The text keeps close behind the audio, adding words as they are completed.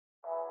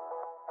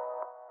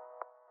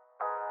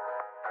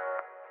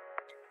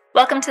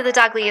Welcome to the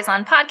Dog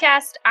Liaison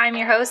Podcast. I'm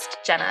your host,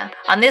 Jenna.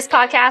 On this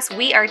podcast,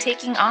 we are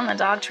taking on the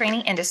dog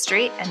training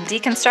industry and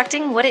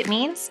deconstructing what it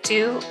means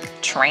to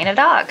train a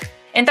dog.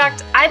 In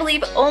fact, I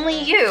believe only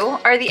you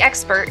are the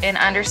expert in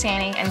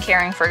understanding and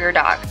caring for your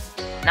dog,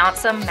 not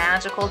some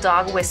magical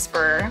dog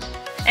whisperer.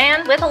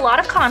 And with a lot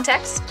of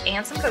context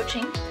and some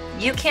coaching,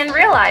 you can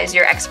realize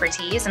your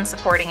expertise in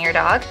supporting your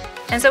dog.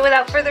 And so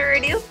without further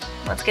ado,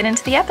 let's get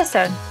into the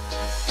episode.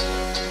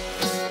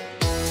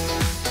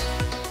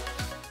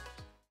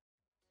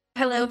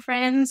 Hello,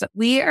 friends.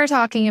 We are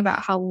talking about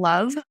how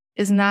love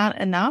is not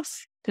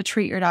enough to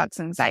treat your dog's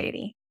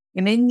anxiety.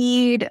 You're going to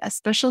need a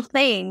special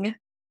thing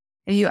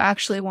if you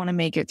actually want to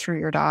make it through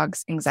your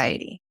dog's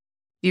anxiety.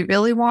 If you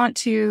really want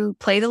to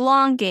play the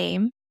long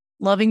game,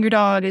 loving your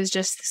dog is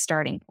just the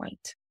starting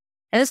point.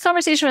 And this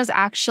conversation was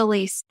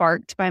actually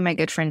sparked by my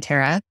good friend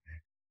Tara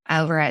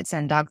over at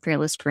Zen Dog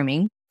Fearless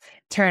Grooming.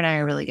 Tara and I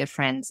are really good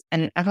friends.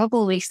 And a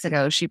couple of weeks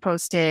ago, she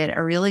posted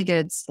a really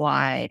good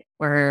slide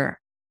where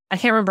I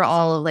can't remember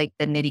all of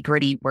the nitty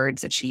gritty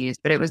words that she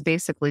used, but it was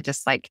basically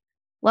just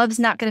love's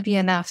not going to be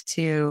enough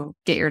to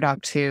get your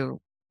dog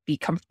to be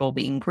comfortable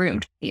being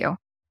groomed with you.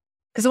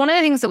 Because one of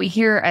the things that we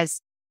hear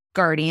as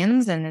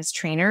guardians and as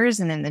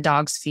trainers and in the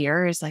dog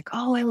sphere is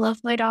oh, I love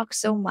my dog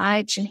so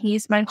much and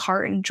he's my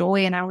heart and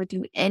joy and I would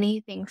do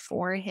anything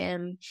for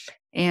him.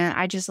 And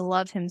I just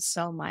love him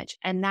so much.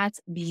 And that's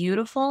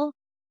beautiful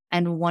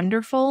and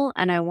wonderful.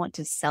 And I want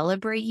to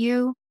celebrate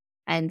you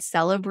and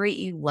celebrate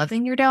you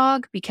loving your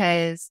dog,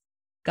 because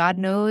God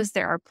knows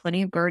there are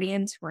plenty of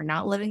guardians who are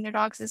not loving their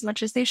dogs as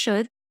much as they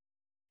should.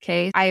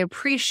 Okay. I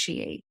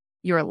appreciate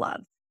your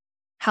love.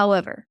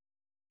 However,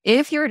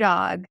 if your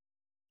dog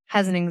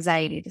has an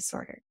anxiety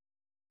disorder,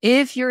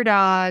 if your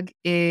dog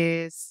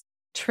is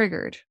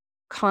triggered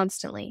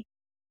constantly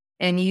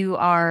and you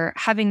are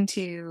having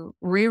to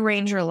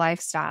rearrange your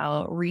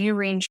lifestyle,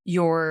 rearrange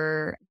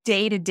your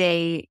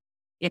day-to-day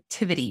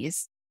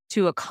activities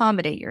to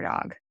accommodate your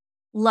dog,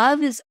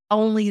 love is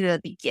only the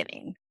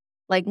beginning.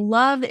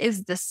 Love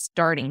is the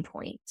starting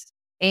point.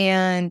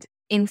 And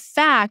in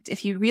fact,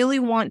 if you really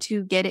want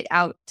to get it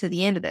out to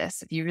the end of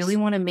this, if you really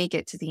want to make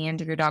it to the end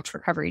of your dog's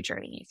recovery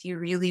journey, if you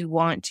really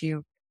want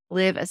to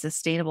live a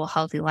sustainable,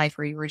 healthy life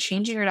where you are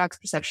changing your dog's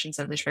perceptions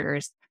of the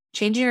triggers,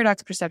 changing your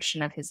dog's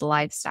perception of his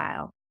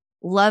lifestyle,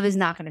 love is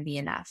not going to be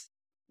enough.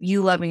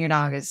 You loving your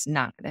dog is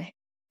not going to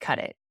cut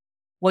it.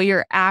 What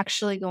you're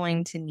actually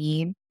going to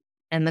need,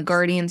 and the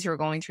guardians who are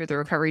going through the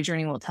recovery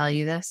journey will tell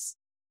you this,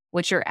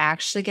 what you're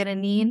actually going to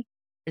need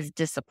is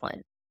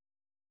discipline.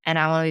 And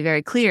I want to be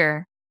very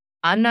clear.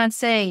 I'm not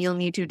saying you'll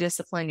need to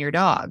discipline your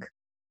dog.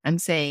 I'm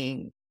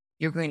saying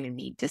you're going to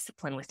need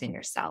discipline within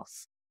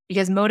yourself,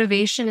 because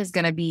motivation is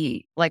going to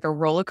be like a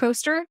roller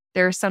coaster.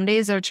 There are some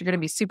days that you're going to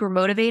be super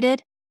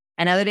motivated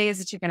and other days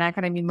that you're not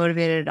going to be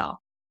motivated at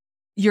all.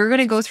 You're going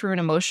to go through an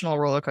emotional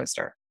roller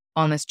coaster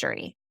on this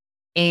journey.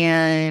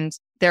 And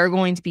there are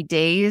going to be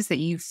days that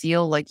you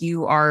feel like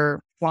you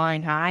are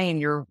flying high and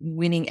you're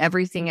winning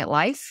everything at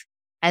life.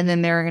 And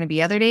then there are going to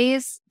be other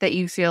days that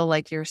you feel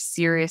like you're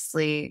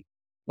seriously,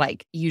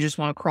 you just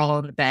want to crawl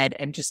into bed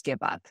and just give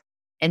up.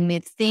 And the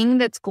thing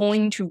that's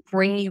going to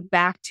bring you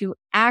back to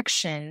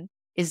action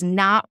is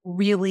not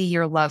really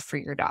your love for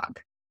your dog.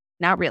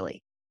 Not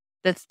really.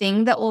 The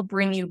thing that will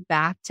bring you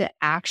back to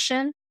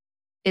action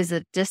is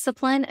a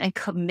discipline and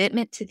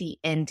commitment to the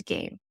end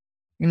game.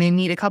 You're going to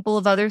need a couple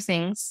of other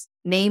things,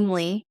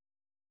 namely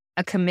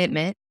a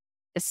commitment,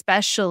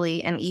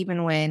 especially and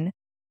even when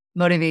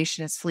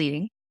motivation is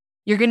fleeting.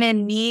 You're going to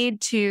need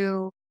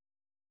to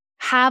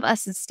have a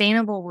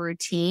sustainable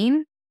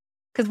routine,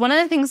 because one of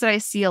the things that I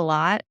see a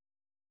lot,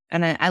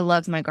 and I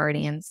love my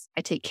guardians,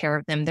 I take care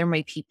of them. They're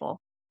my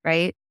people,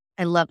 right?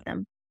 I love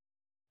them.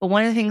 But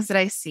one of the things that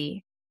I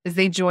see is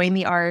they join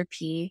the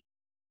RRP.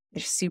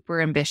 They're super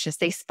ambitious.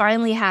 They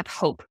finally have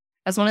hope.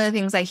 That's one of the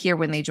things I hear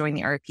when they join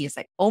the RRP is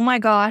oh my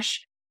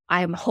gosh,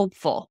 I am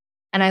hopeful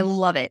and I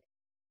love it.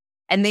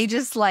 And they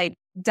just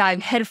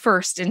dive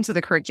headfirst into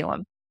the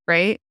curriculum,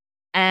 right?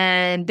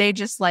 And they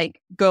just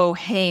go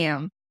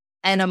ham.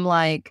 And I'm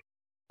okay,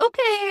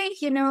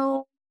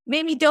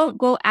 maybe don't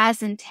go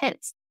as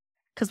intense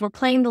because we're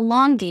playing the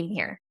long game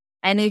here.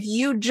 And if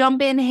you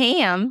jump in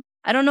ham,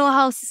 I don't know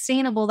how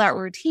sustainable that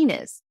routine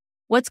is.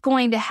 What's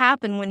going to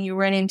happen when you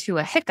run into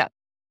a hiccup?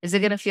 Is it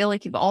going to feel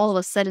like you've all of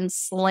a sudden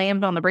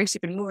slammed on the brakes?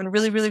 You've been moving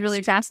really, really,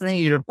 really fast and then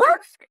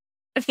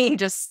you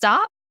just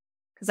stop?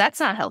 Because that's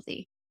not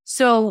healthy.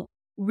 So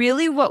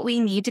really what we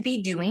need to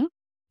be doing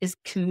is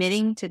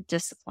committing to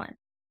discipline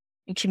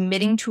and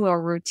committing to a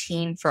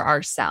routine for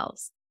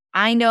ourselves.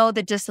 I know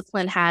that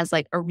discipline has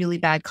a really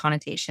bad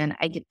connotation.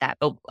 I get that.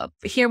 But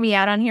hear me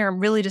out on here. I'm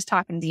really just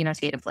talking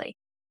denotatively.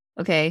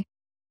 Okay.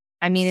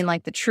 I mean, in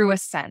the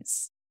truest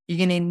sense, you're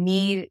going to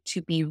need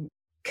to be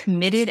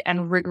committed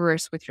and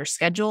rigorous with your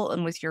schedule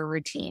and with your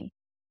routine.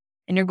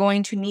 And you're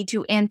going to need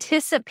to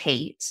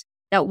anticipate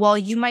that while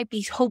you might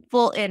be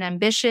hopeful and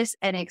ambitious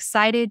and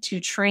excited to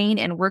train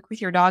and work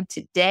with your dog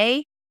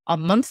today, a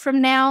month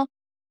from now,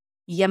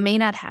 you may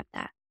not have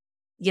that.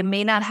 You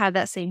may not have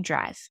that same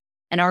drive.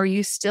 And are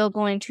you still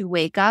going to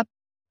wake up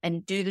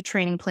and do the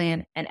training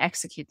plan and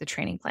execute the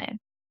training plan?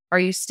 Are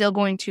you still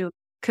going to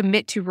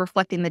commit to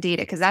reflecting the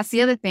data? Because that's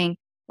the other thing.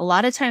 A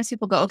lot of times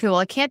people go, okay, well,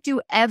 I can't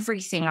do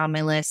everything on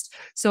my list,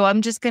 so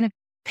I'm just going to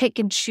pick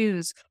and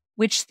choose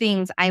which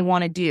things I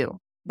want to do.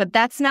 But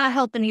that's not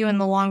helping you in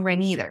the long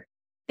run either.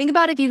 Think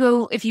about if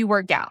you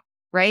work out,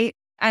 right?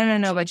 I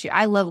don't know about you.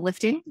 I love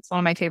lifting. It's one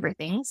of my favorite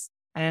things.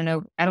 I don't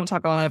know. I don't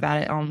talk a lot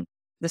about it on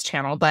this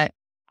channel, but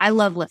I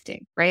love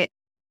lifting, right?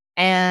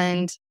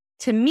 And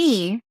to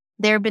me,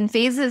 there have been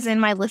phases in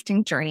my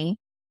lifting journey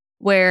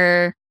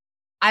where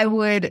I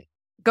would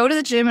go to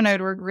the gym and I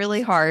would work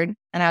really hard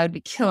and I would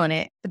be killing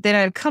it. But then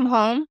I'd come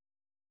home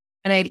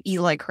and I'd eat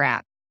like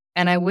crap.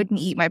 And I wouldn't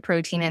eat my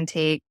protein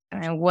intake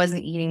and I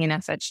wasn't eating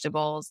enough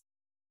vegetables.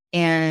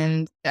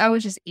 And I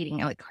was just eating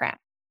it like crap.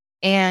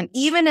 And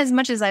even as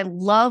much as I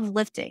love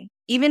lifting,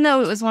 even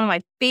though it was one of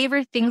my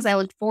favorite things, I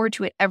looked forward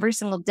to it every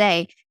single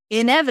day,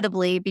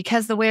 inevitably,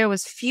 because the way I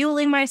was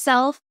fueling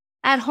myself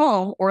at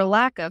home or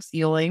lack of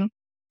fueling,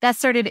 that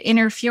started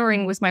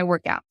interfering with my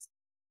workouts.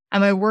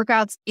 And my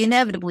workouts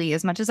inevitably,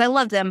 as much as I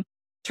loved them,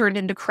 turned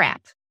into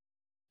crap.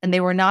 And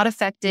they were not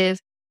effective.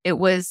 It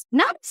was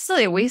not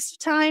necessarily a waste of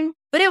time,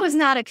 but it was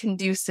not a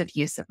conducive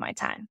use of my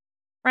time,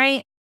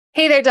 right?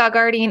 Hey there, Dog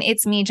Guardian.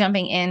 It's me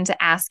jumping in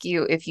to ask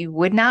you if you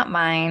would not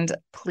mind,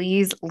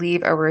 please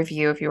leave a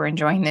review if you are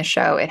enjoying this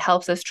show. It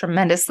helps us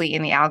tremendously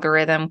in the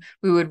algorithm.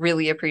 We would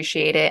really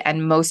appreciate it.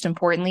 And most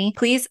importantly,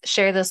 please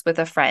share this with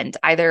a friend.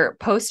 Either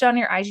post on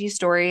your IG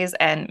stories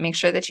and make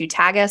sure that you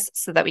tag us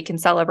so that we can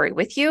celebrate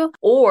with you,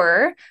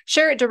 or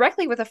share it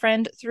directly with a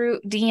friend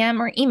through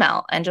DM or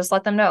email and just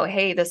let them know,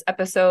 hey, this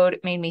episode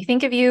made me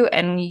think of you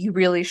and you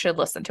really should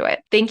listen to it.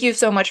 Thank you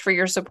so much for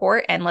your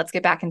support, and let's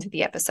get back into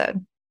the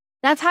episode.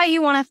 That's how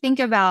you want to think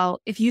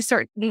about if you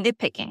start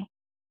nitpicking,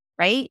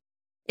 right?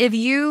 If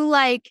you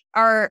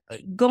are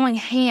going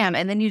ham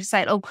and then you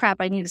decide, oh crap,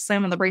 I need to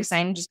slam on the brakes.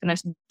 I'm just going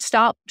to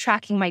stop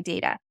tracking my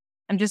data.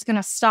 I'm just going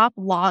to stop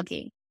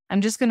logging.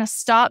 I'm just going to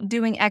stop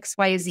doing X,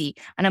 Y, Z.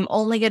 And I'm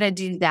only going to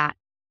do that.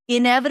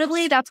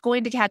 Inevitably, that's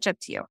going to catch up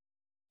to you.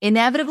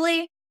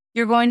 Inevitably,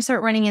 you're going to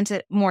start running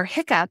into more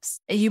hiccups.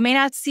 You may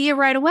not see it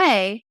right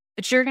away,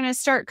 but you're going to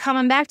start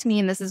coming back to me.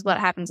 And this is what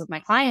happens with my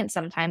clients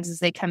sometimes is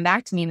they come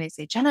back to me and they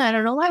say, Jenna, I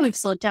don't know why we've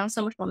slowed down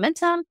so much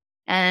momentum.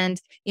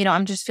 And,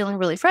 I'm just feeling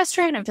really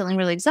frustrated. I'm feeling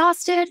really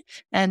exhausted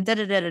and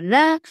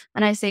da-da-da-da-da.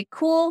 And I say,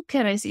 cool.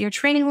 Can I see your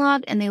training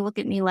log? And they look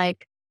at me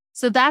like,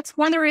 so that's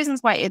one of the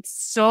reasons why it's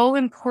so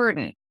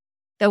important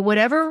that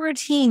whatever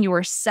routine you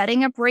are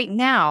setting up right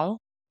now,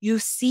 you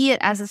see it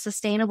as a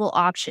sustainable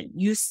option.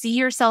 You see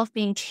yourself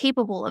being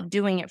capable of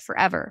doing it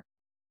forever,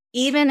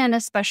 even and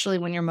especially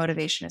when your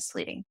motivation is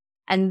fleeting.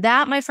 And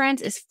that, my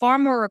friends, is far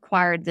more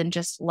required than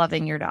just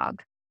loving your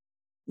dog.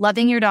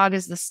 Loving your dog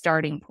is the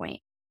starting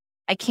point.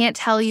 I can't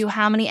tell you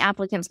how many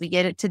applicants we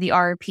get to the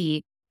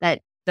RRP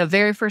that the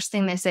very first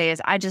thing they say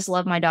is, I just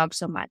love my dog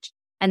so much.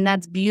 And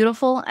that's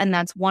beautiful and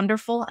that's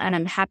wonderful. And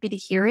I'm happy to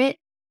hear it.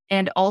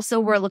 And also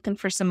we're looking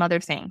for some other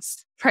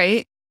things,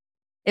 right?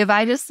 If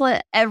I just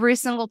let every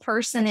single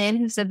person in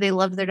who said they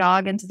love their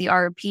dog into the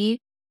RRP,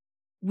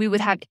 we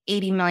would have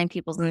 80 million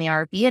people in the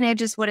RP, and it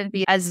just wouldn't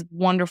be as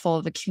wonderful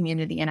of a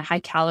community and a high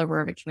caliber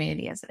of a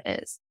community as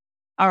it is.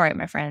 All right,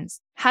 my friends,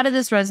 how did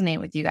this resonate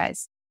with you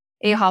guys?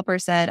 A. Hopper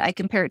said, I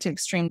compare it to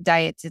extreme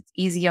diets. It's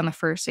easy on the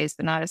first days,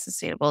 but not as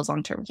sustainable as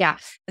long term. Yeah.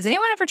 Has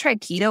anyone ever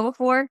tried keto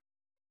before?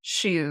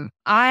 Shoot.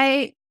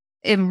 I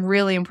am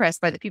really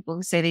impressed by the people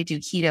who say they do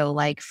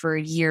keto for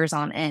years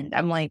on end.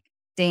 I'm like,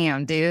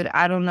 damn, dude,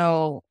 I don't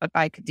know if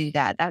I could do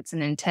that. That's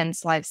an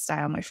intense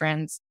lifestyle, my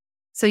friends.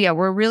 So yeah,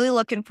 we're really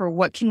looking for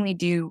what can we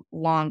do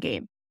long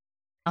game.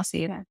 I'll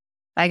see you then.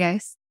 Bye,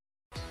 guys.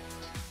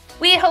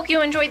 We hope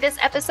you enjoyed this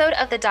episode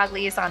of the Dog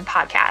Liaison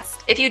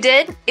podcast. If you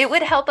did, it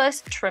would help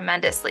us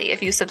tremendously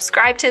if you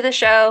subscribed to the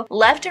show,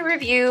 left a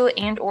review,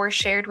 and or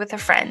shared with a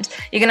friend.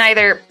 You can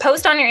either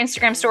post on your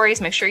Instagram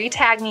stories, make sure you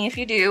tag me if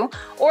you do,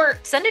 or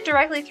send it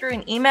directly through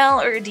an email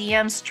or a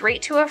DM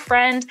straight to a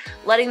friend,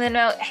 letting them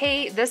know,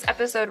 hey, this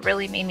episode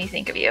really made me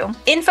think of you.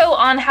 Info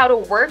on how to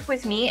work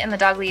with me and the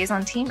Dog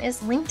Liaison team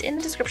is linked in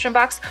the description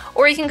box,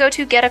 or you can go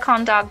to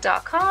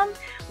getacalmdog.com.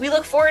 We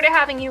look forward to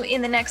having you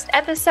in the next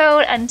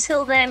episode.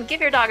 Until then,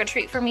 give your dog a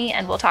treat for me,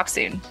 and we'll talk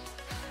soon.